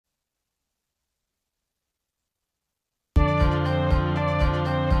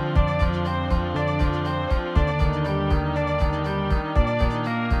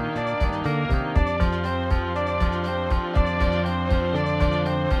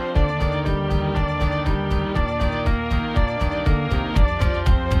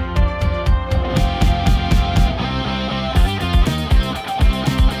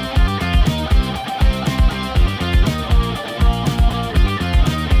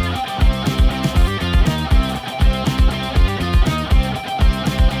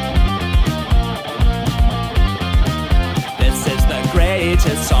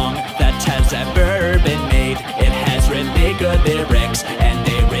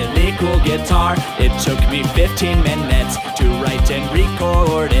guitar. It took me 15 minutes to write and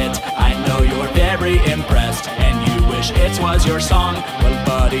record it. I know you're very impressed and you wish it was your song. Well,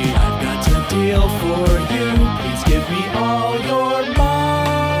 buddy, I've got a deal for you. Please give me all your money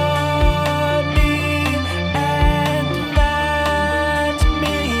and let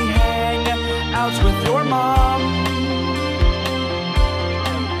me hang out with your mom.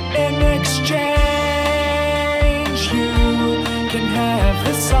 In exchange, you can have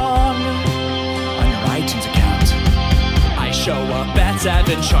this song on your iTunes account. I show up at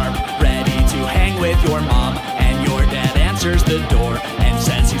 7 sharp, ready to hang with your mom, and your dad answers the door and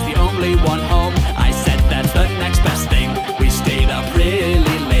says he's the only one home. I said that's the next best thing. We stayed up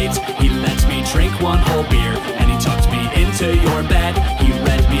really late. He lets me drink 1 whole beer and he tucked me into your bed. He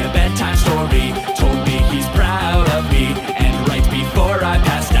read me a bedtime story, told me he's proud of me, and right before I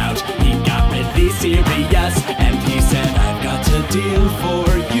passed out, he got really serious and he said, I've got a deal for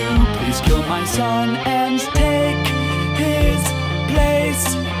you. Please kill my son and take his place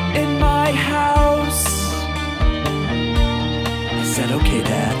in my house. I said, okay,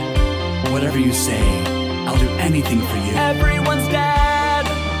 Dad, whatever you say, I'll do anything for you. Everyone's dad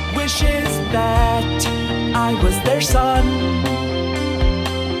wishes that I was their son.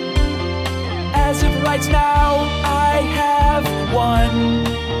 As of right now, I have 1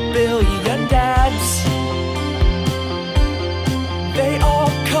 billion dads. They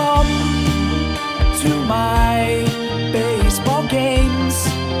all come to my baseball games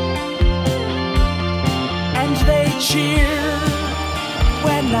and they cheer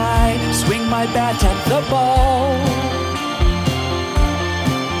when I swing my bat at the ball.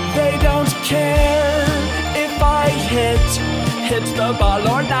 They don't care if I hit the ball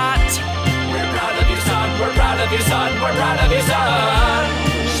or not. We're proud of you, son, we're proud of you, son, we're proud of you, son.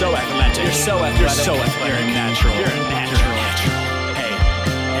 So athletic, you're so athletic, you're so athletic. You're a natural, you're a natural. Hey,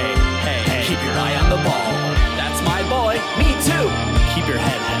 hey, hey, hey, keep your eye on the ball. That's my boy, me too. Keep your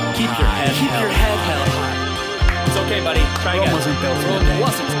head held high. Keep your head held high. It's okay, buddy. Try again. Rome wasn't built in a day.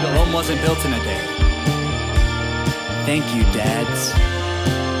 Rome wasn't built in a day. Thank you, dads.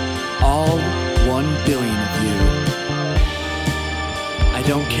 All 1 billion of you. I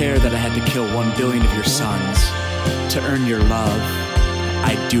don't care that I had to kill 1 billion of your sons to earn your love.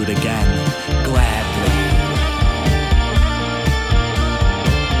 I'd do it again, gladly.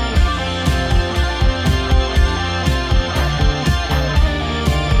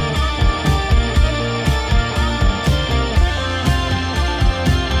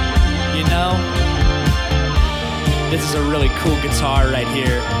 You know, this is a really cool guitar right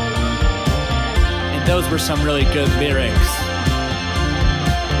here. And those were some really good lyrics.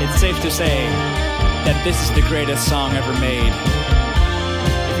 It's safe to say that this is the greatest song ever made.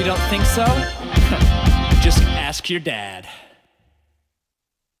 If you don't think so, just ask your dad.